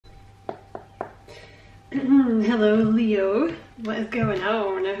Hello Leo, what is going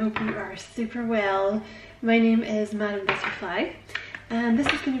on? I hope you are super well. My name is Madam Butterfly and this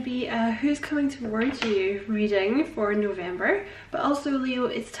is going to be a Who's Coming Towards You reading for November, but also Leo,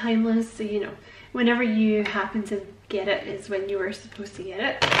 it's timeless, so you know, whenever you happen to get it is when you were supposed to get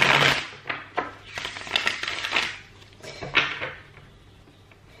it.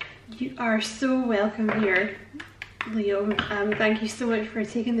 You are so welcome here, Leo. Thank you so much for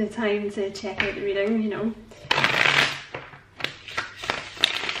taking the time to check out the reading, you know. I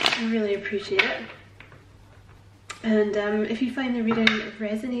really appreciate it. And if you find the reading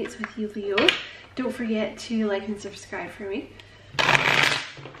resonates with you, Leo, don't forget to like and subscribe for me.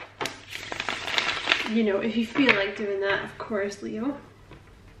 You know, if you feel like doing that, of course, Leo.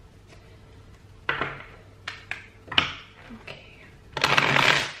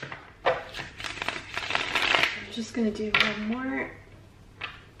 Just gonna do one more.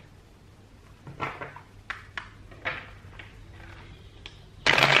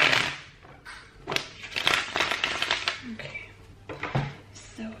 Okay,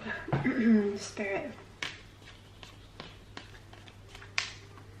 so Spirit.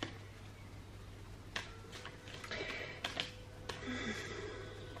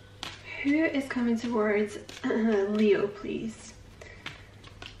 Who is coming towards Leo, please?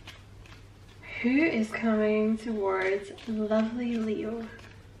 Who is coming towards lovely Leo?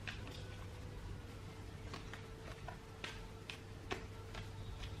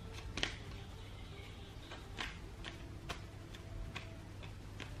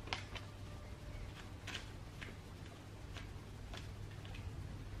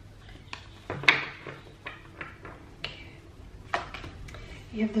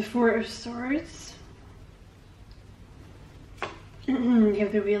 You have the Four of Swords. You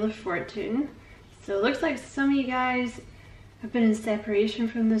have the Wheel of Fortune. So it looks like some of you guys have been in separation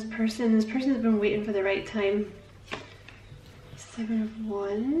from this person. This person has been waiting for the right time. Seven of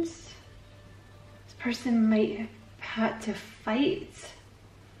Wands. This person might have had to fight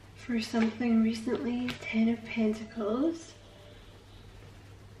for something recently. Ten of Pentacles.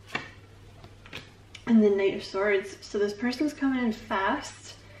 And the Knight of Swords. So this person's coming in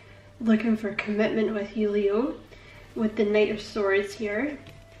fast, looking for commitment with you, Leo, with the Knight of Swords here.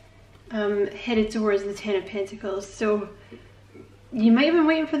 Headed towards the Ten of Pentacles. So you might have been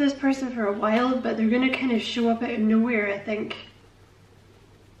waiting for this person for a while, but they're going to kind of show up out of nowhere, I think.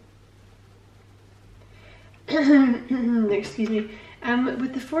 Excuse me.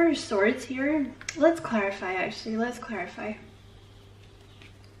 With the Four of Swords here, let's clarify actually, let's clarify.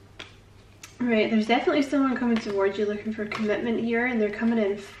 Right, there's definitely someone coming towards you looking for commitment here, and they're coming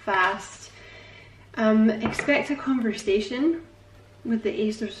in fast. Expect a conversation with the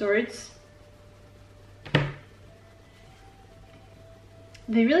Ace of Swords.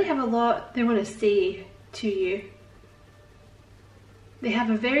 They really have a lot they want to say to you. They have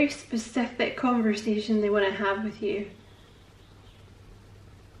a very specific conversation they want to have with you.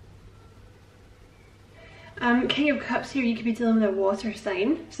 King of Cups here, you could be dealing with a water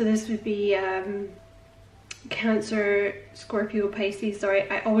sign. So this would be Cancer, Scorpio, Pisces. Sorry,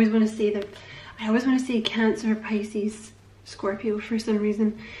 I always want to say Cancer, Pisces, Scorpio for some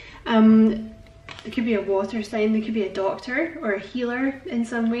reason. It could be a water sign, they could be a doctor or a healer in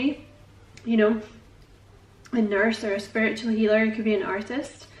some way, you know, a nurse or a spiritual healer. It could be an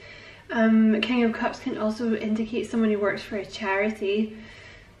artist. King of Cups can also indicate someone who works for a charity.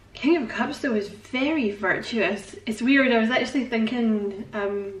 King of Cups though is very virtuous. It's weird, I was actually thinking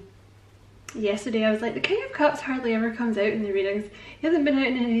yesterday, I was like, the King of Cups hardly ever comes out in the readings. He hasn't been out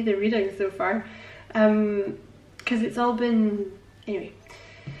in any of the readings so far. Because it's all been, anyway,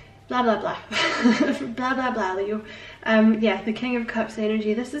 blah blah blah. Blah blah blah, Leo. Yeah, the King of Cups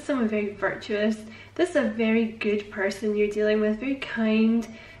energy, this is someone very virtuous. This is a very good person you're dealing with, very kind,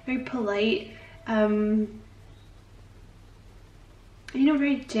 very polite, you know,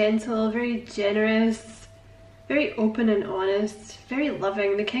 very gentle, very generous, very open and honest, very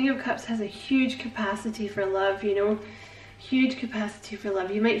loving. The King of Cups has a huge capacity for love, you know, huge capacity for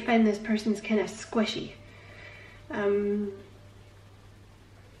love. You might find this person's kind of squishy.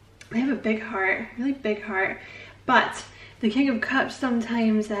 They have a big heart, really big heart, but the King of Cups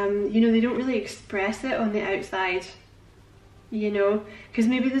sometimes, you know, they don't really express it on the outside, you know, because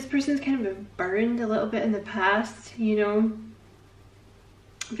maybe this person's kind of been burned a little bit in the past, you know,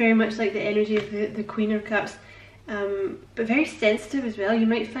 very much like the energy of the Queen of Cups, but very sensitive as well. You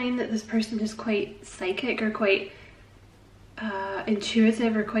might find that this person is quite psychic or quite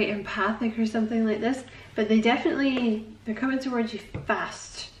intuitive or quite empathic or something like this, but they're coming towards you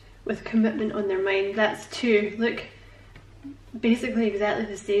fast with commitment on their mind. That's two. Look, basically exactly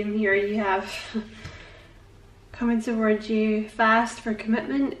the same here. You have coming towards you fast for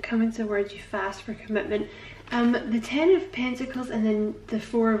commitment, coming towards you fast for commitment. The 10 of Pentacles and then the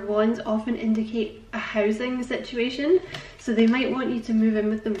 4 of Wands often indicate a housing situation, so they might want you to move in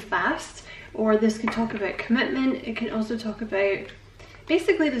with them fast, or this could talk about commitment. It can also talk about,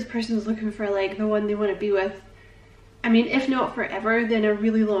 basically this person's looking for like the one they want to be with. I mean, if not forever, then a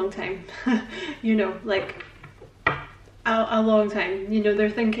really long time. You know, like a long time. You know, they're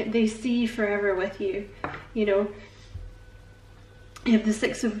thinking, they see forever with you, you know. You have the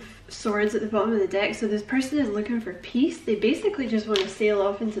 6 of Swords at the bottom of the deck, so this person is looking for peace. They basically just want to sail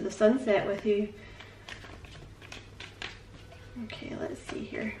off into the sunset with you. Okay, let's see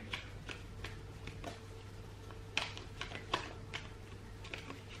here.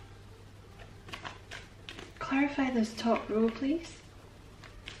 Clarify this top row, please.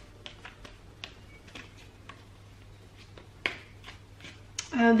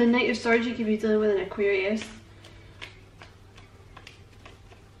 The Knight of Swords, you could be dealing with an Aquarius.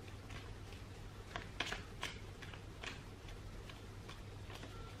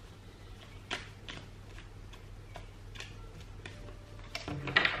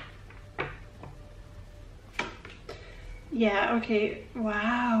 Yeah, okay,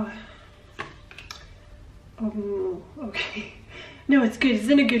 wow. Oh, okay. No, it's good, it's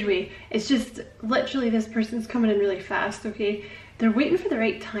in a good way. It's just literally this person's coming in really fast, okay? They're waiting for the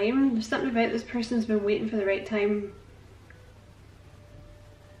right time. There's something about this person's been waiting for the right time.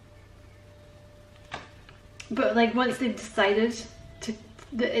 But like once they've decided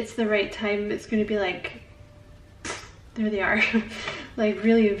that it's the right time, it's going to be like, there they are. Like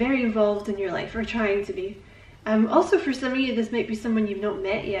really very involved in your life, or trying to be. Also for some of you, this might be someone you've not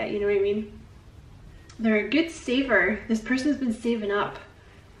met yet, you know what I mean? They're a good saver. This person's been saving up.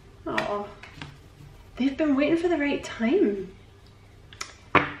 Oh, they've been waiting for the right time.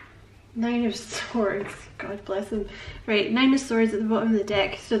 9 of Swords, God bless them. Right, 9 of Swords at the bottom of the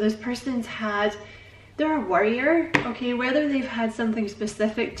deck. So this person's had, they're a warrior, okay? Whether they've had something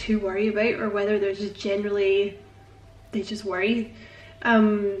specific to worry about, or whether they're just generally, they just worry.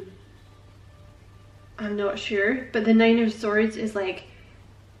 I'm not sure, but the 9 of Swords is like,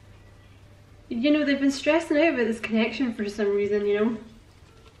 you know, they've been stressing out about this connection for some reason, you know,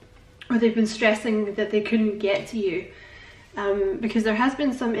 or they've been stressing that they couldn't get to you, because there has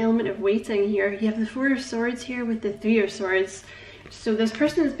been some element of waiting here. You have the 4 of Swords here with the 3 of Swords, so this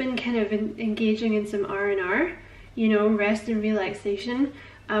person has been kind of engaging in some R&R, you know, rest and relaxation,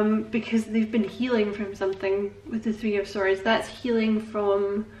 because they've been healing from something with the 3 of Swords. That's healing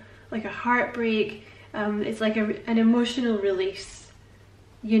from like a heartbreak. It's like an emotional release,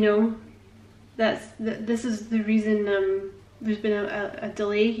 you know. This is the reason there's been a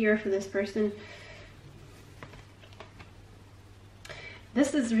delay here for this person.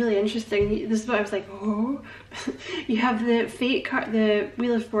 This is really interesting. This is what I was like, oh. You have the Fate card, the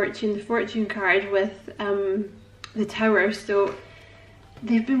Wheel of Fortune, the Fortune card with the Tower. So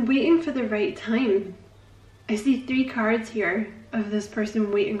they've been waiting for the right time. I see 3 cards here of this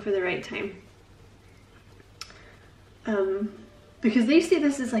person waiting for the right time. Because they see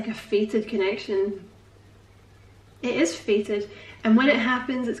this as like a fated connection. It is fated, and when it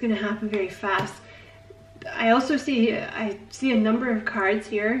happens, it's going to happen very fast. I also see, I see a number of cards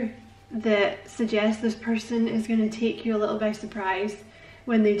here that suggest this person is going to take you a little by surprise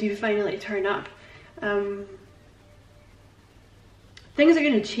when they do finally turn up. Things are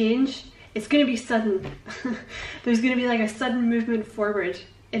going to change. It's going to be sudden. There's going to be like a sudden movement forward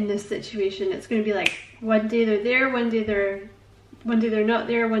in this situation. It's going to be like one day they're there, one day they're not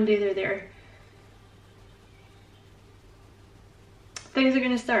there, one day they're there. Things are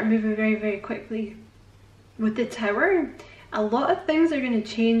going to start moving very, very quickly. With the Tower, a lot of things are going to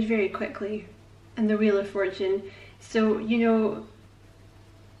change very quickly in the Wheel of Fortune. So, you know,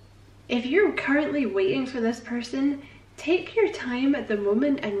 if you're currently waiting for this person, take your time at the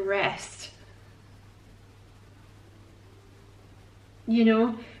moment and rest. You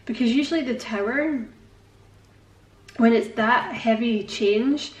know, because usually the Tower, when it's that heavy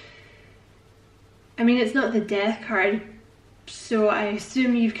change, I mean, it's not the Death card, so I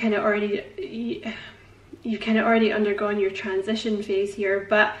assume you've kind of already undergone your transition phase here,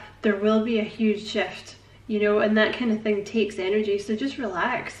 but there will be a huge shift, you know, and that kind of thing takes energy. So just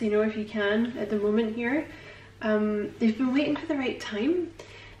relax, you know, if you can at the moment here. They've been waiting for the right time.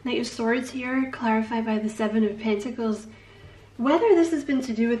 Knight of Swords here, clarified by the 7 of Pentacles. Whether this has been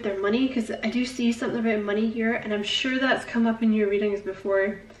to do with their money, because I do see something about money here, and I'm sure that's come up in your readings before.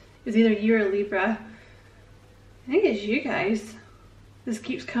 It was either you or Libra. I think it's you guys. This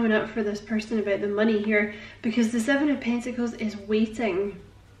keeps coming up for this person about the money here, because the 7 of Pentacles is waiting.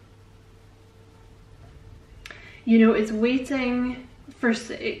 You know, it's waiting for,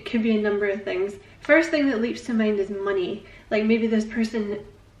 it could be a number of things. First thing that leaps to mind is money. Like maybe this person,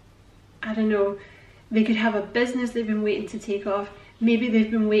 I don't know, they could have a business they've been waiting to take off. Maybe they've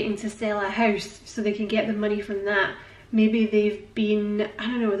been waiting to sell a house so they can get the money from that. Maybe they've been, I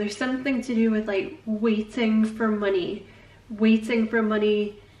don't know, there's something to do with like waiting for money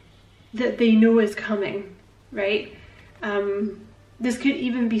that they know is coming, right? This could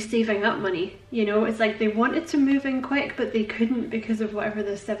even be saving up money, you know? It's like they wanted to move in quick, but they couldn't because of whatever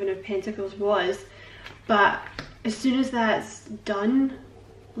the Seven of Pentacles was. But as soon as that's done,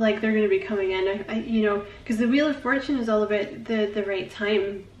 like they're going to be coming in, you know, because the Wheel of Fortune is all about the right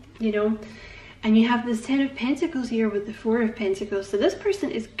time, you know? And you have this Ten of Pentacles here with the Four of Pentacles. So this person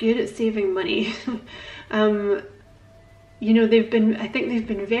is good at saving money. You know, I think they've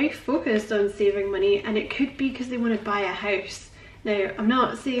been very focused on saving money, and it could be because they want to buy a house. Now, I'm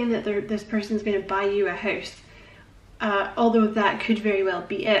not saying that this person's going to buy you a house, although that could very well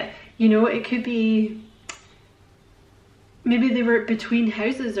be it. You know, it could be, maybe they were between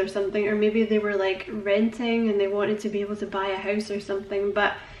houses or something, or maybe they were like renting and they wanted to be able to buy a house or something,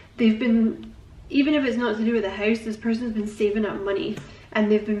 but they've been, even if it's not to do with a house, this person's been saving up money. And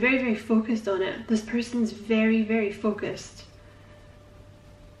they've been very, very focused on it. This person's very, very focused.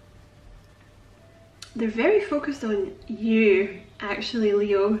 They're very focused on you, actually,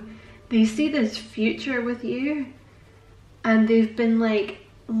 Leo. They see this future with you, and they've been like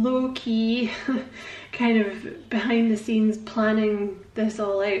low-key, kind of behind the scenes planning this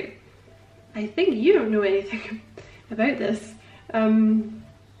all out. I think you don't know anything about this.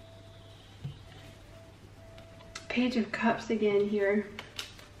 Page of Cups again here.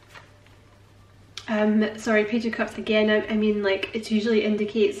 Sorry, Page of Cups again. I mean, like, it usually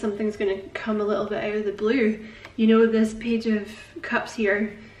indicates something's going to come a little bit out of the blue. You know, this Page of Cups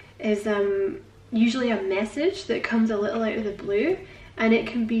here is usually a message that comes a little out of the blue, and it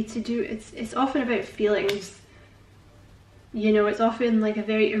can be to do, it's often about feelings. You know, it's often like a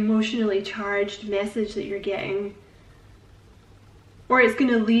very emotionally charged message that you're getting, or it's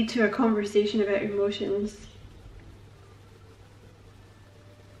going to lead to a conversation about emotions.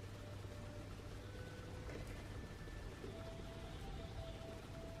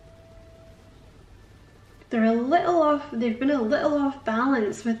 They're a little off, they've been a little off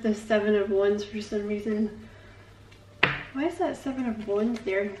balance with the Seven of Wands for some reason. Why is that Seven of Wands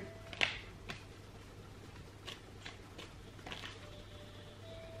there?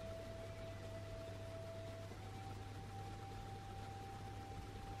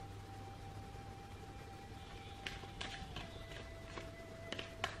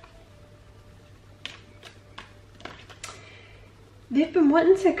 They've been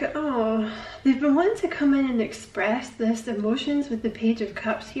wanting to they've been wanting to come in and express this emotions with the Page of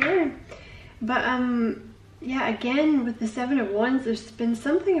Cups here, but yeah, again with the Seven of Wands, there's been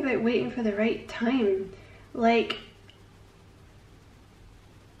something about waiting for the right time. Like,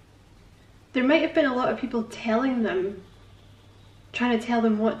 there might have been a lot of people telling them, trying to tell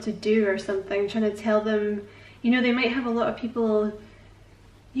them what to do or something, trying to tell them, you know, they might have a lot of people,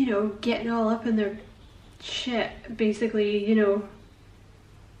 you know, getting all up in their shit, basically, you know,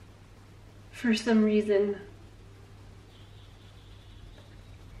 for some reason.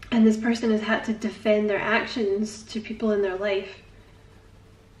 And this person has had to defend their actions to people in their life.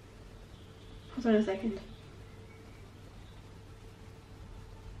 Hold on a second.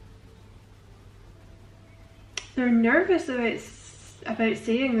 They're nervous about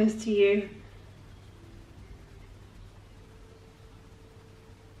saying this to you.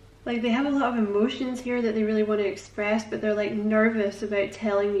 Like, they have a lot of emotions here that they really want to express, but they're like nervous about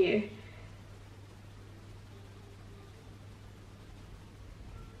telling you.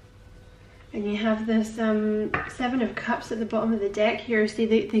 And you have this Seven of Cups at the bottom of the deck here. See,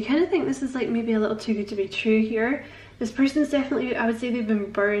 they kind of think this is like maybe a little too good to be true here. This person's definitely, I would say they've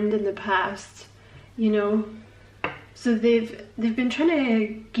been burned in the past, you know. So they've been trying to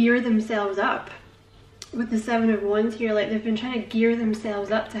gear themselves up with the Seven of Wands here. Like, they've been trying to gear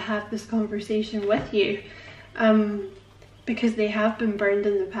themselves up to have this conversation with you, because they have been burned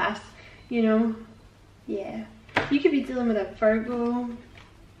in the past, you know. Yeah, you could be dealing with a Virgo.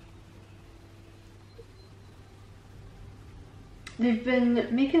 They've been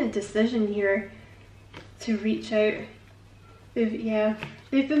making a decision here to reach out. They've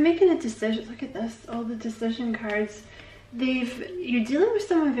been making a decision. Look at this, all the decision cards. You're dealing with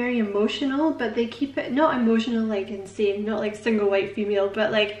someone very emotional, but they keep it, not emotional like insane, not like single white female,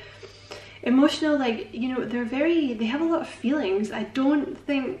 but like emotional, like, you know, they have a lot of feelings. I don't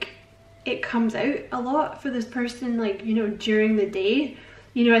think it comes out a lot for this person, like, you know, during the day.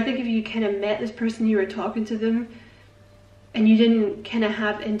 You know, I think if you kind of met this person, you were talking to them, and you didn't kind of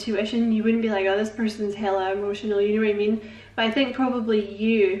have intuition, you wouldn't be like, oh, this person's hella emotional, you know what I mean? But I think probably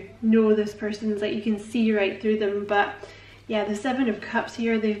you know this person's, like, you can see right through them. But yeah, the Seven of Cups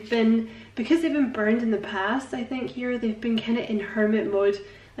here, they've been, because they've been burned in the past, I think here, they've been kind of in hermit mode.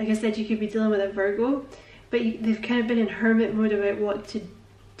 Like I said, you could be dealing with a Virgo, but they've kind of been in hermit mode about what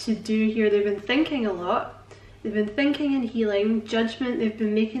to do here. They've been thinking a lot. They've been thinking and healing, judgment. They've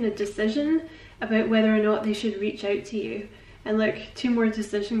been making a decision about whether or not they should reach out to you. And look, 2 more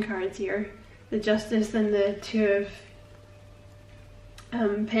decision cards here. The Justice and the 2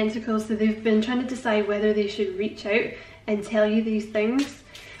 of Pentacles. So they've been trying to decide whether they should reach out and tell you these things.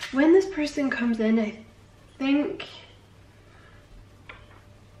 When this person comes in, I think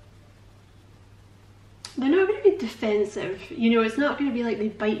they're not going to be defensive. You know, it's not going to be like they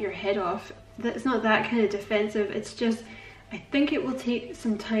bite your head off. It's not that kind of defensive. It's just, I think it will take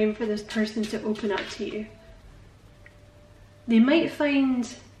some time for this person to open up to you. They might find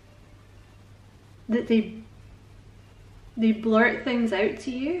that they blurt things out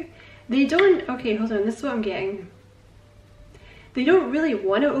to you. They don't, okay, hold on, this is what I'm getting. They don't really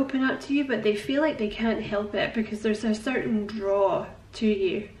want to open up to you, but they feel like they can't help it because there's a certain draw to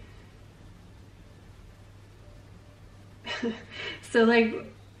you. So like,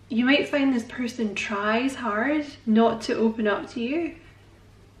 you might find this person tries hard not to open up to you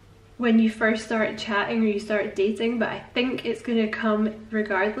when you first start chatting or you start dating, but I think it's going to come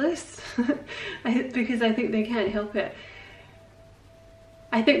regardless because I think they can't help it.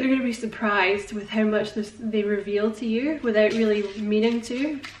 I think they're going to be surprised with how much they reveal to you without really meaning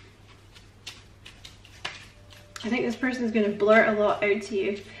to. I think this person's going to blurt a lot out to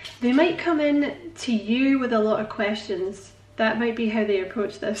you. They might come in to you with a lot of questions. That might be how they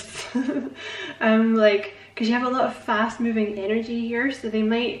approach this. Like, because you have a lot of fast moving energy here, so they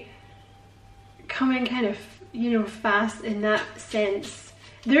might come in kind of, you know, fast in that sense.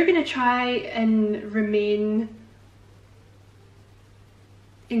 They're going to try and remain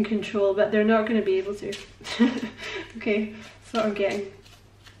in control, but they're not going to be able to. Okay, that's what I'm getting.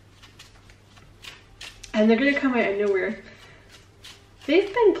 And they're going to come out of nowhere.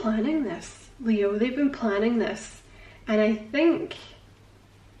 They've been planning this, Leo. They've been planning this. And I think,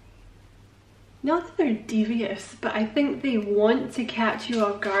 not that they're devious, but I think they want to catch you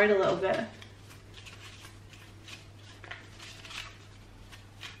off guard a little bit.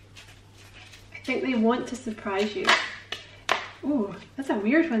 I think they want to surprise you. Oh, that's a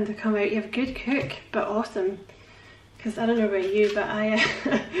weird one to come out. You have good cook, but awesome. Because I don't know about you, but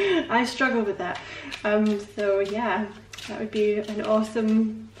I struggle with that. So yeah, that would be an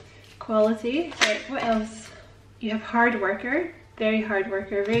awesome quality. Right, what else? You have hard worker, very hard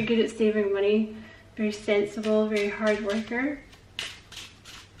worker, very good at saving money, very sensible, very hard worker.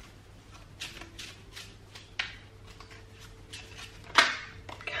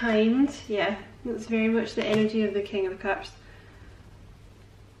 Kind, yeah, that's very much the energy of the King of Cups.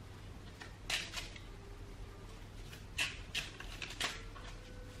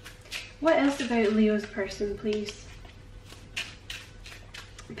 What else about Leo's person, please?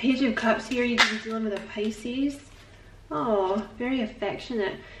 Page of Cups here, you can be dealing with a Pisces. Oh, very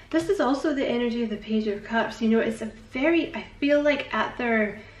affectionate. This is also the energy of the Page of Cups. You know, it's a very, I feel like at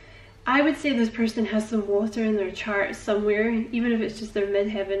their, I would say this person has some water in their chart somewhere, even if it's just their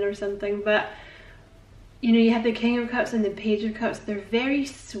midheaven or something. But, you know, you have the King of Cups and the Page of Cups. They're very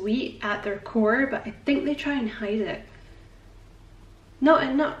sweet at their core, but I think they try and hide it. Not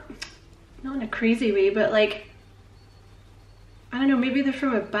in a crazy way, but like, I don't know, maybe they're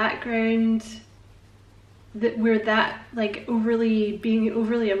from a background where that like being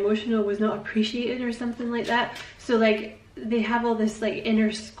overly emotional was not appreciated or something like that. So like they have all this like inner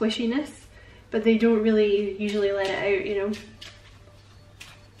squishiness, but they don't really usually let it out, you know.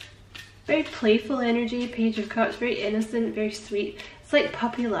 Very playful energy, Page of Cups, very innocent, very sweet. It's like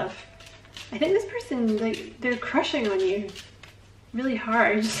puppy love. I think this person, like, they're crushing on you really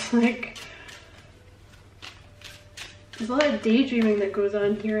hard. Like, there's a lot of daydreaming that goes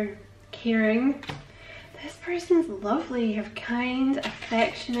on here. Caring. This person's lovely. You have kind,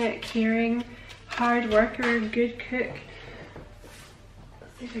 affectionate, caring, hard worker, good cook.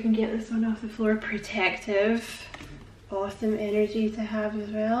 Let's see if I can get this one off the floor. Protective. Awesome energy to have as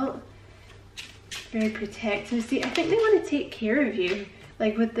well. Very protective. See, I think they want to take care of you.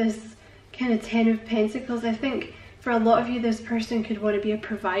 Like with this kind of 10 of Pentacles, I think for a lot of you, this person could want to be a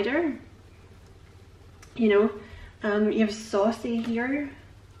provider. You know, you have saucy here.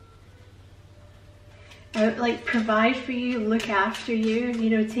 Like provide for you, look after you, you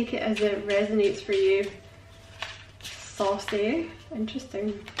know, take it as it resonates for you. saucy. Interesting.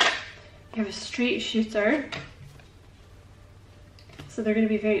 You have a straight shooter. So they're going to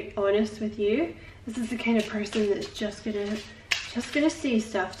be very honest with you. This is the kind of person that's just gonna say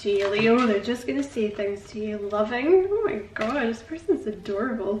stuff to you, Leo. They're just gonna say things to you. Loving. Oh my god, this person's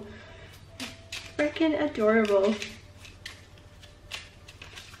adorable. Freaking adorable.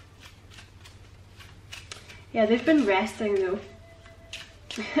 Yeah, they've been resting though.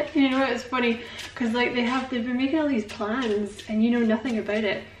 You know what, it's funny because like they've been making all these plans and you know nothing about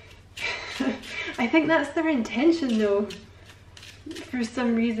it. I think that's their intention though. For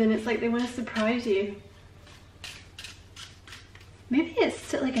some reason, it's like they want to surprise you. Maybe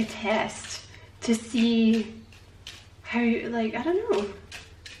it's like a test to see how you, like, I don't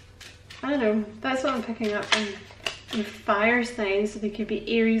know. That's what I'm picking up on fire signs. So they could be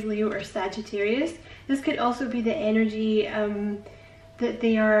Aries, Leo, or Sagittarius. This could also be the energy that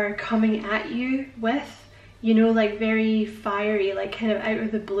they are coming at you with. You know, like very fiery, like kind of out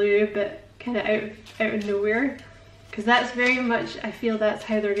of the blue, but kind of out of nowhere. Because that's very much, I feel that's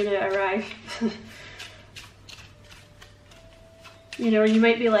how they're gonna arrive. You know, you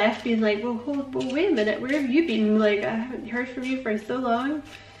might be left being like, well, wait a minute, where have you been? Like, I haven't heard from you for so long.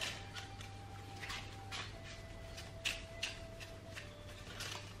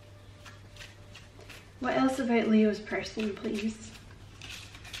 What else about Leo's person, please?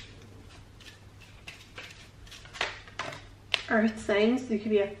 Earth signs. There could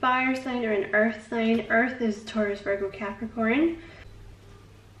be a fire sign or an earth sign. Earth is Taurus, Virgo, Capricorn.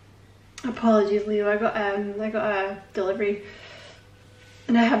 Apologies, Leo. I got a delivery,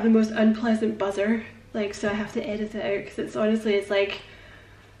 and I have the most unpleasant buzzer. Like, so I have to edit it out because it's honestly, it's like,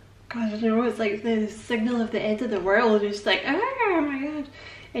 God, I don't know. It's like the signal of the end of the world. It's like, oh my God.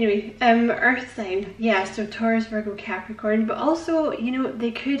 Anyway, earth sign. Yeah, so Taurus, Virgo, Capricorn. But also, you know,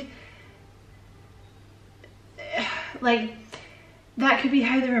 they could, like, that could be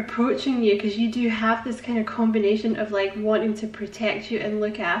how they're approaching you, because you do have this kind of combination of like wanting to protect you and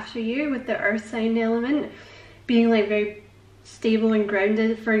look after you with the earth sign element, being like very stable and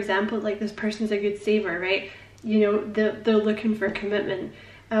grounded. For example, like this person's a good saver, right? You know, they're looking for commitment.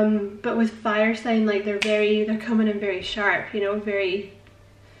 But with fire sign, like they're coming in very sharp, you know, very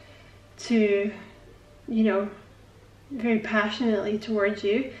passionately towards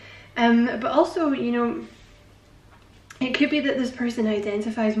you. But also, you know, it could be that this person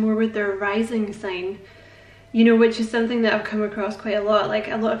identifies more with their rising sign, you know, which is something that I've come across quite a lot. Like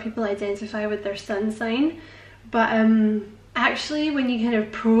a lot of people identify with their sun sign, but actually when you kind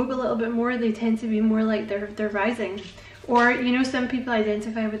of probe a little bit more, they tend to be more like their rising. Or, you know, some people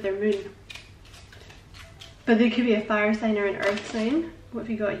identify with their moon. But they could be a fire sign or an earth sign. What have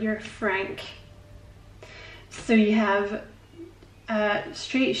you got? You're Frank. So you have a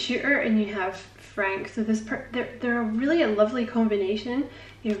straight shooter and you have Frank. So they're really a lovely combination.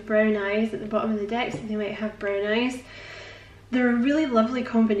 You have brown eyes at the bottom of the deck, so they might have brown eyes. They're a really lovely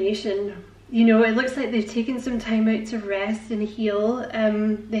combination. You know, it looks like they've taken some time out to rest and heal.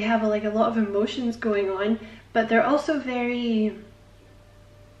 They have a lot of emotions going on, but they're also very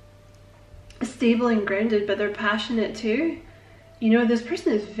stable and grounded, but they're passionate too. You know, this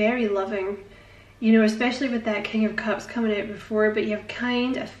person is very loving, you know, especially with that King of Cups coming out before, but you have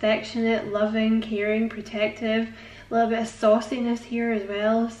kind, affectionate, loving, caring, protective, a little bit of sauciness here as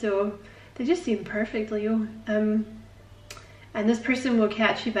well. So they just seem perfect, Leo. And this person will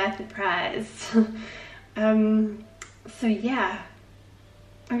catch you by surprise. So yeah,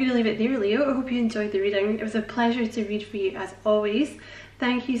 I'm going to leave it there, Leo. I hope you enjoyed the reading. It was a pleasure to read for you as always.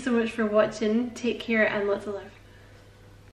 Thank you so much for watching. Take care and lots of love.